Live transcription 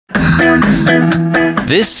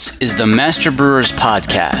This is the Master Brewers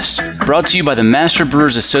Podcast, brought to you by the Master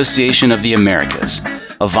Brewers Association of the Americas,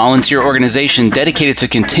 a volunteer organization dedicated to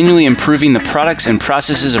continually improving the products and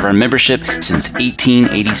processes of our membership since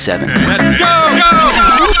 1887. Let's go!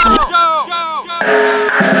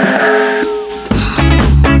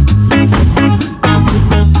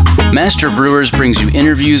 Master Brewers brings you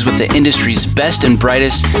interviews with the industry's best and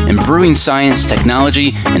brightest in brewing science,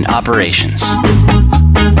 technology, and operations.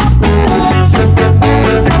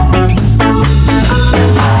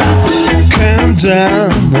 Calm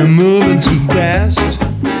down, I'm moving too fast.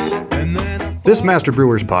 This Master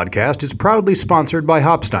Brewers podcast is proudly sponsored by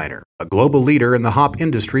Hopsteiner, a global leader in the hop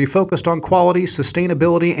industry focused on quality,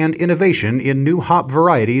 sustainability, and innovation in new hop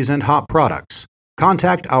varieties and hop products.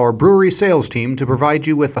 Contact our brewery sales team to provide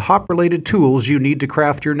you with the hop-related tools you need to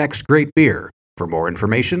craft your next great beer. For more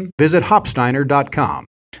information, visit hopsteiner.com.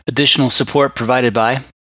 Additional support provided by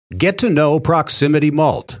Get to know Proximity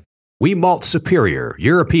Malt. We malt superior,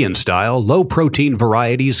 European-style, low-protein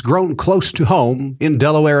varieties grown close to home in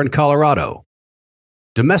Delaware and Colorado.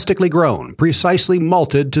 Domestically grown, precisely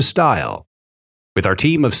malted to style. With our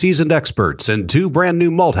team of seasoned experts and 2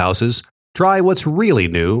 brand-new malt houses, try what's really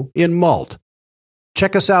new in malt.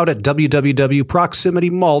 Check us out at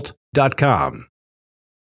www.proximitymalt.com.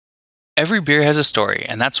 Every beer has a story,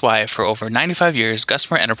 and that's why, for over 95 years,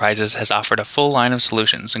 Gusmer Enterprises has offered a full line of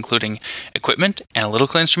solutions, including equipment,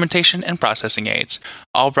 analytical instrumentation, and processing aids,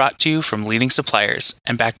 all brought to you from leading suppliers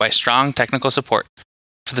and backed by strong technical support.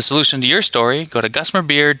 For the solution to your story, go to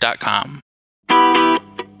gusmerbeer.com.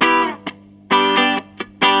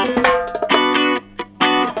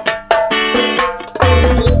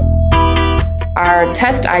 Our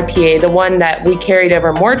test IPA, the one that we carried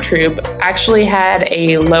over more Trub, actually had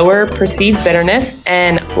a lower perceived bitterness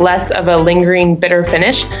and less of a lingering bitter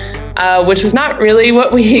finish, which was not really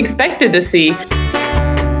what we expected to see.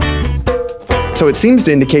 So it seems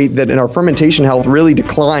to indicate that our fermentation health really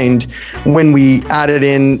declined when we added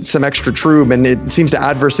in some extra Trub, and it seems to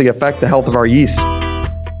adversely affect the health of our yeast.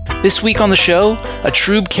 This week on the show, a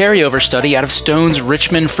Trub carryover study out of Stone's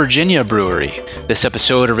Richmond, Virginia brewery. This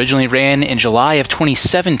episode originally ran in July of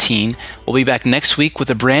 2017. We'll be back next week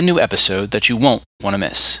with a brand new episode that you won't want to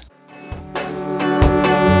miss.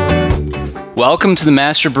 Welcome to the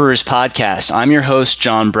Master Brewers Podcast. I'm your host,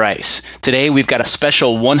 John Bryce. Today, we've got a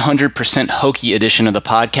special 100% Hokie edition of the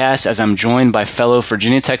podcast as I'm joined by fellow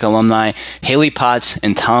Virginia Tech alumni Haley Potts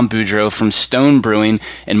and Tom Boudreau from Stone Brewing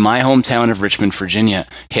in my hometown of Richmond, Virginia.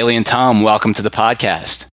 Haley and Tom, welcome to the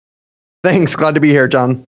podcast. Thanks. Glad to be here,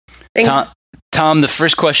 John. Tom, the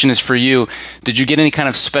first question is for you. Did you get any kind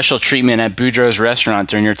of special treatment at Boudreau's restaurant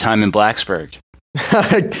during your time in Blacksburg?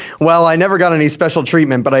 Well, I never got any special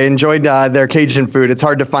treatment, but I enjoyed their Cajun food. It's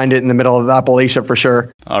hard to find it in the middle of Appalachia for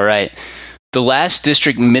sure. All right. The last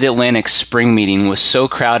district Mid-Atlantic spring meeting was so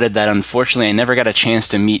crowded that unfortunately I never got a chance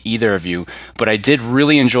to meet either of you, but I did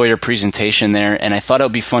really enjoy your presentation there, and I thought it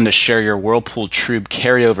would be fun to share your Whirlpool Trub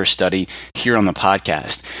carryover study here on the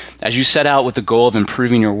podcast. As you set out with the goal of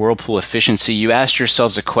improving your Whirlpool efficiency, you asked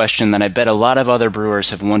yourselves a question that I bet a lot of other brewers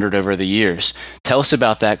have wondered over the years. Tell us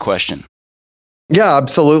about that question. Yeah,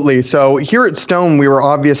 absolutely. So here at Stone, we were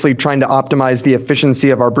obviously trying to optimize the efficiency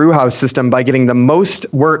of our brew house system by getting the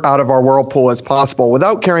most work out of our Whirlpool as possible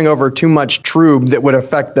without carrying over too much Trub that would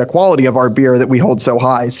affect the quality of our beer that we hold so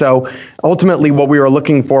high. So ultimately what we were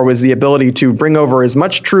looking for was the ability to bring over as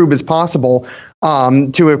much Trub as possible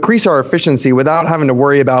to increase our efficiency without having to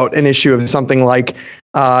worry about an issue of something like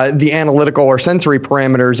the analytical or sensory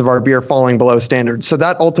parameters of our beer falling below standards. So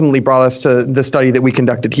that ultimately brought us to the study that we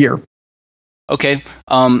conducted here. Okay.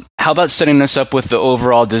 How about setting us up with the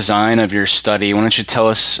overall design of your study? Why don't you tell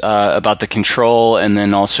us about the control and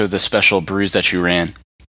then also the special brews that you ran?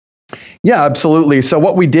 Yeah, absolutely. So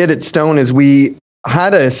what we did at Stone is we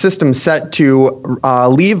had a system set to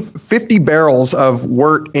leave 50 barrels of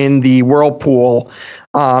wort in the Whirlpool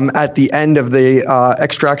at the end of the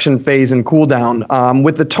extraction phase and cool down,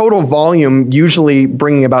 with the total volume usually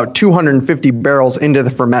bringing about 250 barrels into the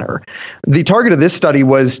fermenter. The target of this study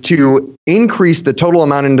was to increase the total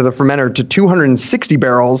amount into the fermenter to 260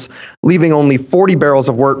 barrels, leaving only 40 barrels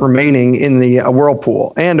of wort remaining in the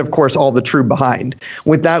Whirlpool, and of course all the Trub behind.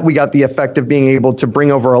 With that, we got the effect of being able to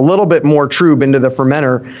bring over a little bit more Trub into the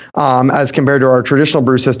fermenter as compared to our traditional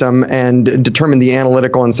brew system and determine the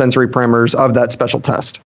analytical and sensory parameters of that special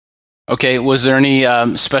test. Okay, was there any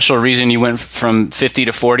special reason you went from 50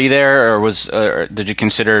 to 40 there, or did you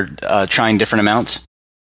consider trying different amounts?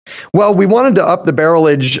 Well, we wanted to up the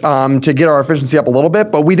barrelage to get our efficiency up a little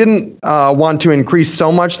bit, but we didn't want to increase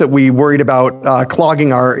so much that we worried about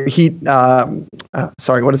clogging our heat.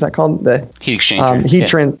 What is that called? The heat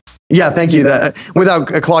exchanger. Thank you. Without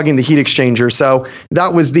clogging the heat exchanger. So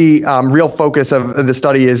that was the real focus of the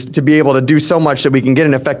study, is to be able to do so much that we can get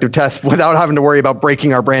an effective test without having to worry about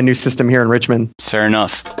breaking our brand new system here in Richmond. Fair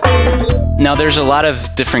enough. Now, there's a lot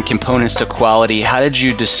of different components to quality. How did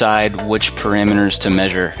you decide which parameters to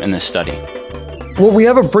measure in this study? Well, we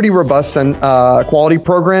have a pretty robust quality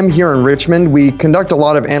program here in Richmond. We conduct a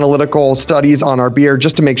lot of analytical studies on our beer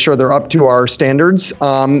just to make sure they're up to our standards.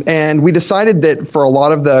 And we decided that for a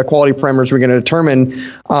lot of the quality parameters we're going to determine,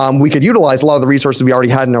 we could utilize a lot of the resources we already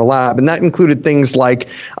had in our lab. And that included things like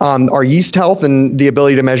our yeast health and the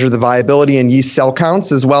ability to measure the viability and yeast cell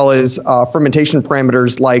counts, as well as fermentation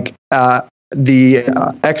parameters like the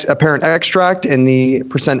apparent extract and the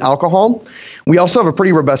percent alcohol. We also have a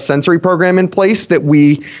pretty robust sensory program in place that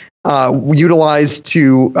we utilize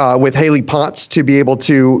with Haley Potts to be able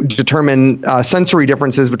to determine sensory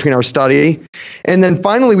differences between our study. And then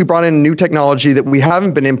finally, we brought in a new technology that we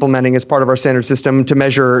haven't been implementing as part of our standard system to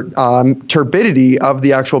measure turbidity of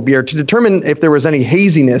the actual beer to determine if there was any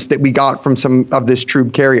haziness that we got from some of this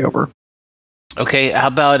trub carryover. Okay, how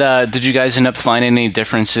about, did you guys end up finding any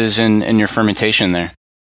differences in your fermentation there?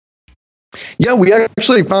 Yeah, we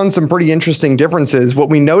actually found some pretty interesting differences. What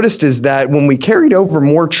we noticed is that when we carried over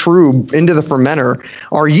more trub into the fermenter,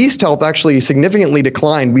 our yeast health actually significantly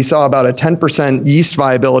declined. We saw about a 10% yeast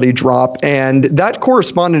viability drop, and that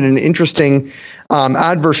corresponded in an interesting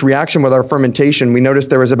adverse reaction with our fermentation. We noticed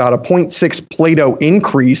there was about a 0.6 Plato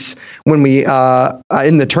increase when we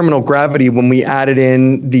in the terminal gravity when we added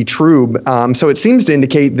in the trub. So it seems to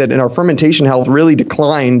indicate that in our fermentation health really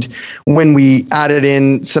declined when we added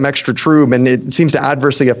in some extra trub, and it seems to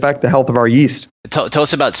adversely affect the health of our yeast. Tell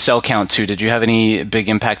us about cell count too. Did you have any big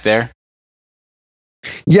impact there?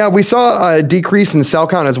 Yeah, we saw a decrease in cell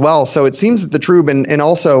count as well. So it seems that the trub and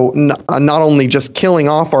also not only just killing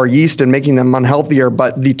off our yeast and making them unhealthier,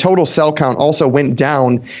 but the total cell count also went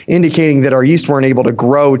down, indicating that our yeast weren't able to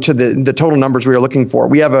grow to the total numbers we were looking for.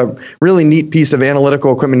 We have a really neat piece of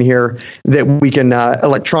analytical equipment here that we can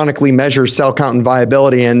electronically measure cell count and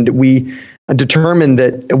viability, and we determined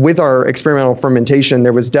that with our experimental fermentation,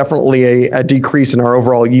 there was definitely a decrease in our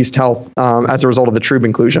overall yeast health as a result of the trub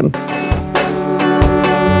inclusion.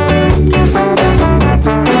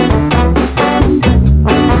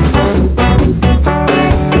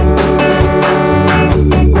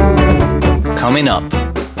 Coming up.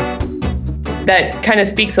 That kind of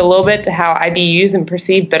speaks a little bit to how IBUs and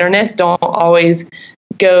perceived bitterness don't always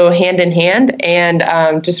go hand in hand,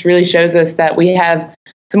 and just really shows us that we have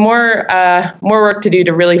some more work to do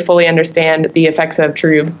to really fully understand the effects of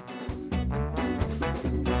trub.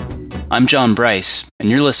 I'm John Bryce, and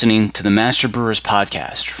you're listening to the Master Brewers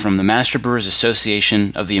Podcast from the Master Brewers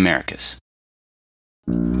Association of the Americas.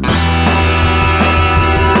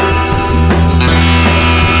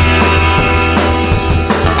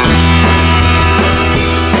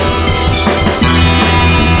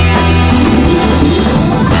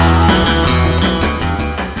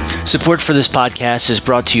 Support for this podcast is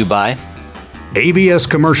brought to you by ABS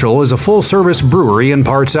Commercial is a full-service brewery and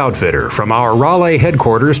parts outfitter. From our Raleigh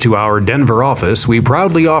headquarters to our Denver office, we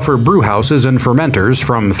proudly offer brew houses and fermenters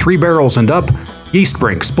from 3 barrels and up, yeast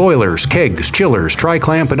brinks, boilers, kegs, chillers,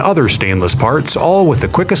 tri-clamp, and other stainless parts, all with the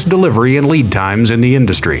quickest delivery and lead times in the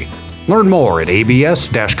industry. Learn more at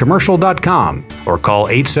abs-commercial.com or call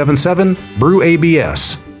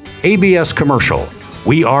 877-BREW-ABS. ABS Commercial.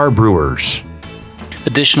 We are brewers.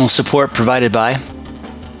 Additional support provided by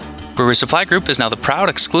Brewer Supply Group is now the proud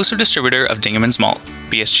exclusive distributor of Dingemans Malt.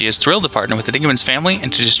 BSG is thrilled to partner with the Dingemans family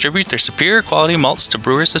and to distribute their superior quality malts to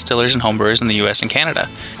brewers, distillers, and homebrewers in the U.S. and Canada.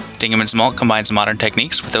 Dingemans Malt combines modern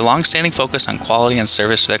techniques with their long-standing focus on quality and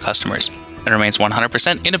service to their customers, and remains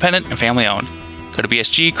 100% independent and family-owned. Go to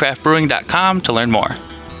bsgcraftbrewing.com to learn more.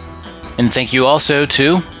 And thank you also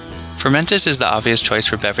to Fermentis is the obvious choice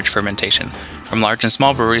for beverage fermentation. From large and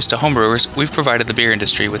small breweries to home brewers, we've provided the beer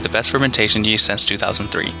industry with the best fermentation yeast since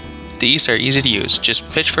 2003. The yeasts are easy to use.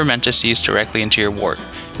 Just pitch Fermentis yeast directly into your wort.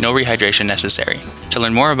 No rehydration necessary. To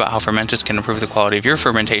learn more about how Fermentis can improve the quality of your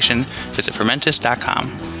fermentation, visit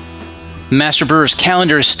fermentis.com. Master Brewers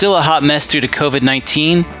calendar is still a hot mess due to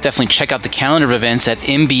COVID-19. Definitely check out the calendar of events at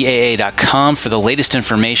mbaa.com for the latest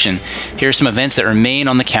information. Here are some events that remain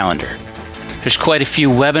on the calendar. There's quite a few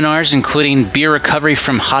webinars, including Beer Recovery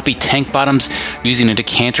from Hoppy Tank Bottoms using a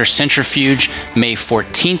decanter centrifuge, May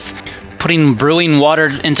 14th. Putting brewing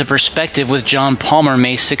water into perspective with John Palmer,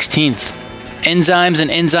 May 16th. Enzymes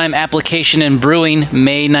and enzyme application in brewing,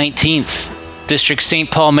 May 19th. District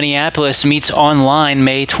St. Paul, Minneapolis meets online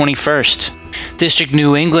May 21st. District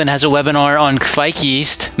New England has a webinar on Kveik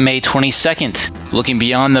yeast May 22nd. Looking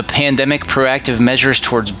beyond the pandemic, proactive measures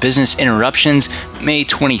towards business interruptions May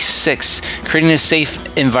 26th. Creating a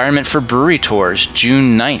safe environment for brewery tours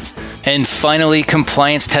June 9th. And finally,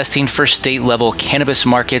 compliance testing for state-level cannabis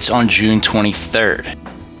markets on June 23rd.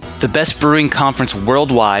 The Best Brewing Conference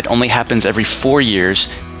worldwide only happens every 4 years,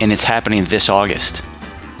 and it's happening this August.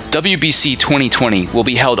 WBC 2020 will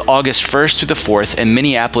be held August 1st through the 4th in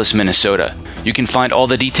Minneapolis, Minnesota. You can find all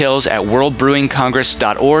the details at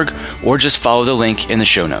worldbrewingcongress.org or just follow the link in the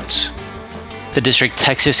show notes. The District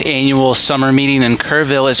Texas Annual Summer Meeting in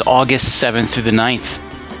Kerrville is August 7th through the 9th.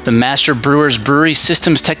 The Master Brewers Brewery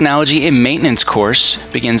Systems Technology and Maintenance course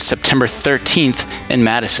begins September 13th in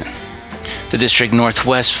Madison. The District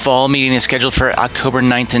Northwest Fall Meeting is scheduled for October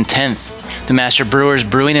 9th and 10th. The Master Brewers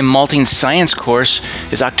Brewing and Malting Science course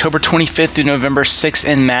is October 25th through November 6th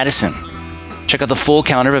in Madison. Check out the full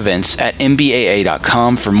calendar of events at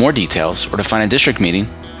mbaa.com for more details or to find a district meeting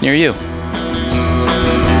near you.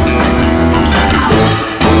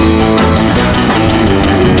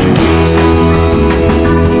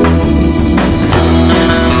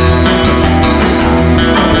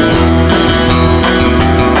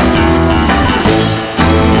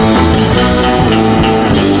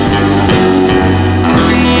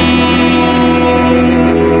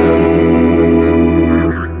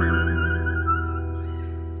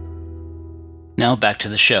 Now back to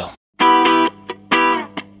the show.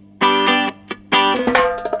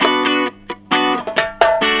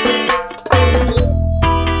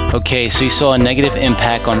 Okay, so you saw a negative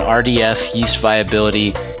impact on RDF, yeast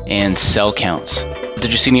viability, and cell counts.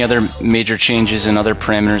 Did you see any other major changes in other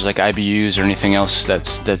parameters like IBUs or anything else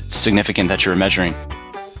that's significant that you were measuring?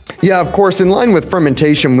 Yeah, of course. In line with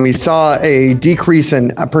fermentation, we saw a decrease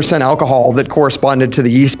in percent alcohol that corresponded to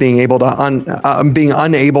the yeast being able to being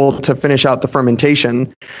unable to finish out the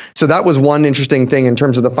fermentation. So that was one interesting thing in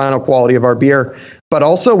terms of the final quality of our beer. But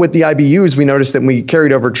also with the IBUs, we noticed that when we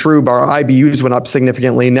carried over Trub, our IBUs went up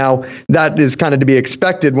significantly. Now, that is kind of to be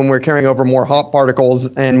expected when we're carrying over more hop particles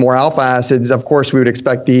and more alpha acids. Of course, we would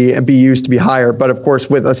expect the BUs to be higher. But of course,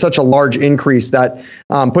 with such a large increase, that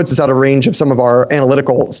puts us out of range of some of our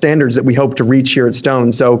analytical standards that we hope to reach here at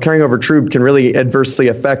Stone. So carrying over Trub can really adversely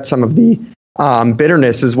affect some of the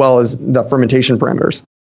bitterness as well as the fermentation parameters.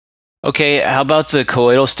 Okay, how about the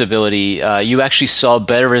colloidal stability? You actually saw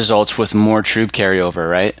better results with more Trub carryover,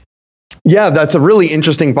 right? Yeah, that's a really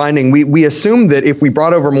interesting finding. We assumed that if we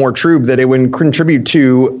brought over more Trub, that it would contribute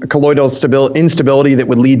to colloidal instability that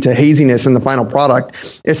would lead to haziness in the final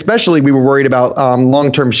product. Especially, we were worried about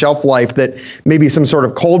long-term shelf life, that maybe some sort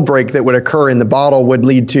of cold break that would occur in the bottle would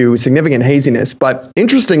lead to significant haziness. But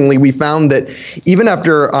interestingly, we found that even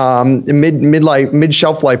after mid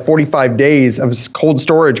shelf life, 45 days of cold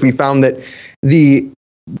storage, we found that the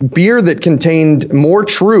beer that contained more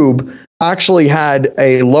Trub actually had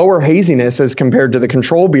a lower haziness as compared to the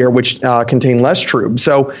control beer, which contained less Trub.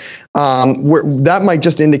 So that might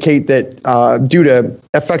just indicate that due to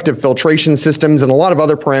effective filtration systems and a lot of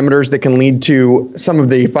other parameters that can lead to some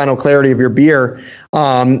of the final clarity of your beer,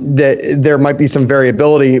 that there might be some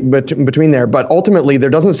variability between there. But ultimately,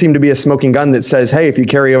 there doesn't seem to be a smoking gun that says, hey, if you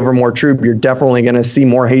carry over more Trub, you're definitely going to see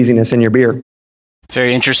more haziness in your beer.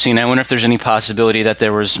 Very interesting. I wonder if there's any possibility that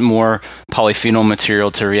there was more polyphenol material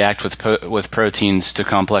to react with proteins to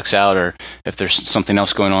complex out, or if there's something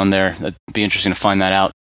else going on there. That'd be interesting to find that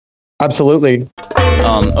out. Absolutely.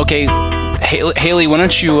 Okay, Haley, why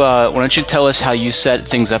don't you tell us how you set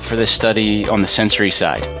things up for this study on the sensory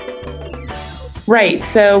side? Right.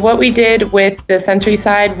 So what we did with the sensory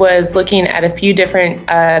side was looking at three different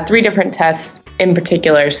tests in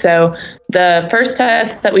particular. So the first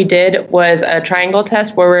test that we did was a triangle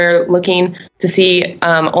test where we're looking to see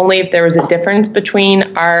only if there was a difference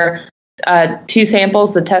between our two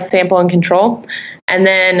samples, the test sample and control. And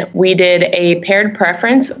then we did a paired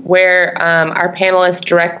preference where our panelists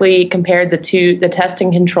directly compared the test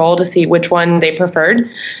and control to see which one they preferred.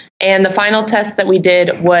 And the final test that we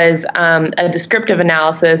did was a descriptive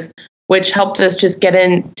analysis, which helped us just get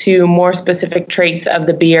into more specific traits of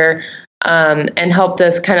the beer and helped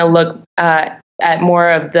us kind of look at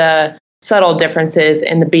more of the subtle differences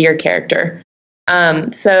in the beer character.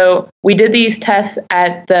 So we did these tests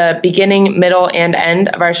at the beginning, middle, and end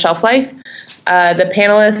of our shelf life. The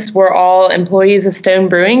panelists were all employees of Stone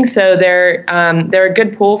Brewing, so they're a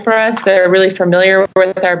good pool for us. They're really familiar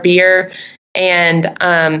with our beer, and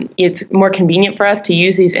it's more convenient for us to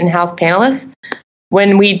use these in-house panelists.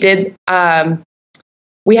 When we did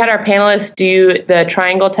we had our panelists do the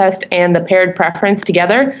triangle test and the paired preference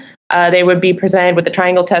together. They would be presented with the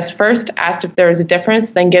triangle test first, asked if there was a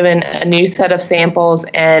difference, then given a new set of samples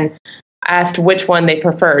and asked which one they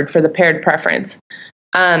preferred for the paired preference.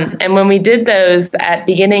 And when we did those at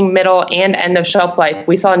beginning, middle, and end of shelf life,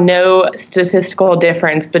 we saw no statistical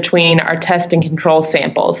difference between our test and control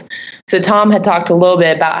samples. So Tom had talked a little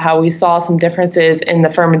bit about how we saw some differences in the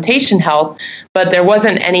fermentation health, but there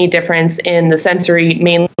wasn't any difference in the sensory,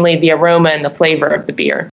 mainly the aroma and the flavor of the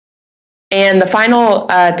beer. And the final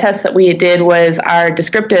test that we did was our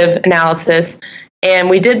descriptive analysis. And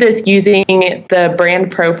we did this using the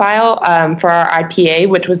brand profile for our IPA,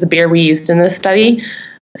 which was the beer we used in this study.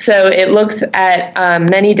 So it looks at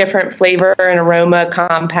many different flavor and aroma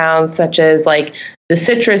compounds, such as like the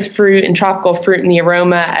citrus fruit and tropical fruit in the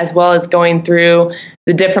aroma, as well as going through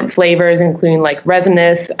the different flavors, including like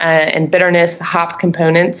resinous and bitterness, hop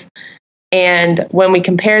components. And when we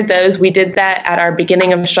compared those, we did that at our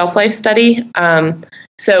beginning of shelf life study.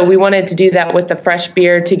 So we wanted to do that with the fresh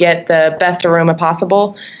beer to get the best aroma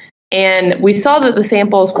possible. And we saw that the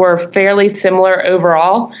samples were fairly similar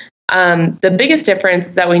overall. The biggest difference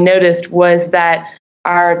that we noticed was that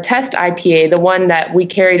our test IPA, the one that we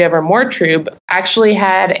carried over Moortrube, actually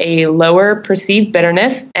had a lower perceived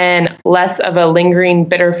bitterness and less of a lingering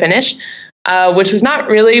bitter finish, which was not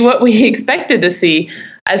really what we expected to see.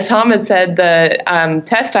 As Tom had said, the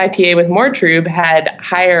test IPA with Moortrube had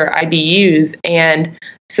higher IBUs, and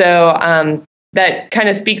so that kind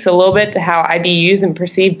of speaks a little bit to how IBUs and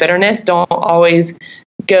perceived bitterness don't always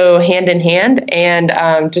go hand in hand, and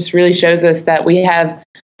just really shows us that we have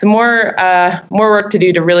some more work to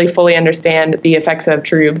do to really fully understand the effects of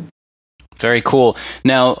Trube. Very cool.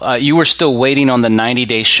 Now, you were still waiting on the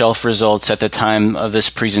 90-day shelf results at the time of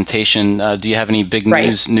this presentation. Do you have any big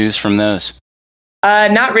news from those?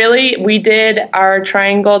 Not really. We did our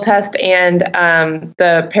triangle test and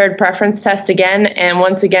the paired preference test again, and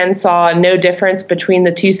once again saw no difference between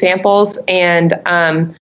the two samples. And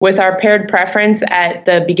with our paired preference at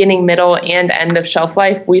the beginning, middle, and end of shelf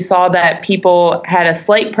life, we saw that people had a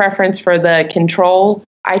slight preference for the control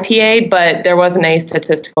IPA, but there wasn't a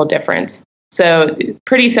statistical difference. So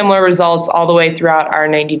pretty similar results all the way throughout our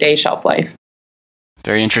 90-day shelf life.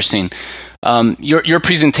 Very interesting. Your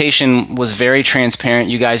presentation was very transparent.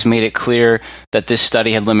 You guys made it clear that this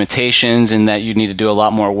study had limitations and that you need to do a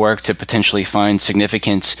lot more work to potentially find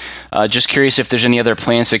significance. Just curious if there's any other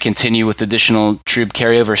plans to continue with additional Trube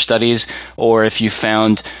carryover studies, or if you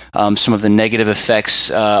found some of the negative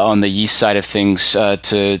effects on the yeast side of things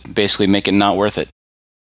to basically make it not worth it.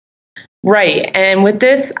 Right. And with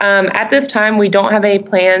this, at this time, we don't have any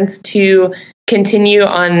plans to continue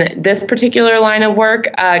on this particular line of work.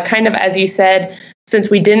 Kind of as you said,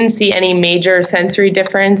 since we didn't see any major sensory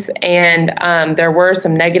difference and there were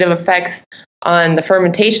some negative effects on the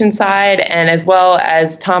fermentation side, and as well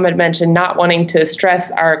as Tom had mentioned, not wanting to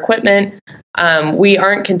stress our equipment, we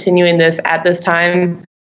aren't continuing this at this time.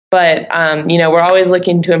 But, we're always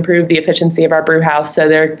looking to improve the efficiency of our brew house. So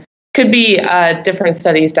there could be different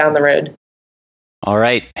studies down the road. All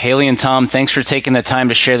right. Haley and Tom, thanks for taking the time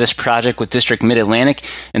to share this project with District Mid-Atlantic,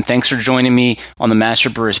 and thanks for joining me on the Master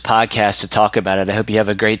Brewers podcast to talk about it. I hope you have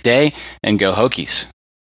a great day, and go Hokies.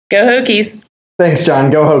 Go Hokies. Thanks,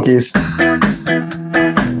 John. Go Hokies.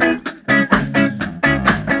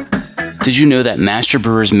 Did you know that Master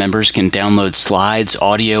Brewers members can download slides,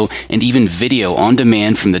 audio, and even video on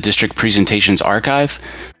demand from the District Presentations archive?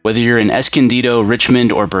 Whether you're in Escondido,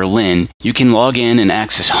 Richmond, or Berlin, you can log in and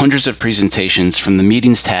access hundreds of presentations from the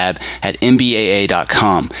Meetings tab at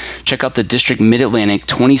mbaa.com. Check out the District Mid-Atlantic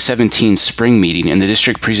 2017 Spring Meeting in the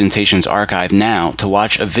District Presentations archive now to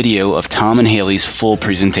watch a video of Tom and Haley's full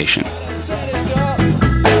presentation.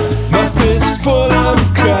 My fist full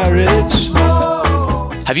of courage.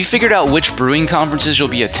 Have you figured out which brewing conferences you'll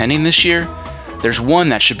be attending this year? There's one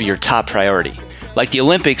that should be your top priority. Like the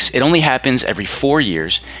Olympics, it only happens every 4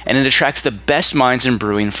 years, and it attracts the best minds in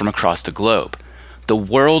brewing from across the globe. The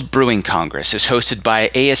World Brewing Congress is hosted by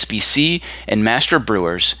ASBC and Master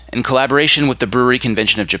Brewers in collaboration with the Brewery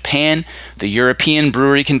Convention of Japan, the European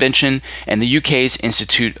Brewery Convention, and the UK's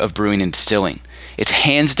Institute of Brewing and Distilling. It's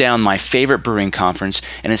hands down my favorite brewing conference,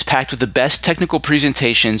 and it's packed with the best technical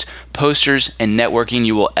presentations, posters, and networking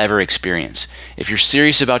you will ever experience. If you're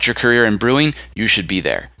serious about your career in brewing, you should be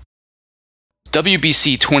there.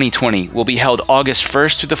 WBC 2020 will be held August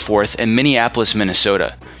 1st through the 4th in Minneapolis,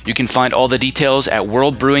 Minnesota. You can find all the details at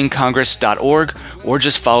worldbrewingcongress.org or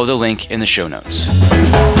just follow the link in the show notes.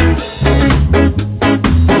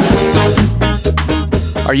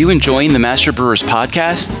 Are you enjoying the Master Brewers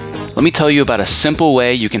podcast? Let me tell you about a simple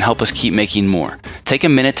way you can help us keep making more. take a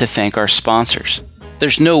minute to thank our sponsors.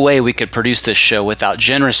 There's no way we could produce this show without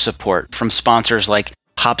generous support from sponsors like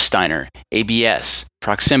Hopsteiner, ABS,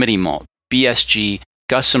 Proximity Malt, BSG,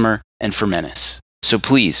 Gussamer, and Fermentis. So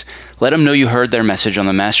please, let them know you heard their message on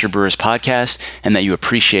the Master Brewers podcast and that you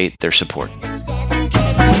appreciate their support.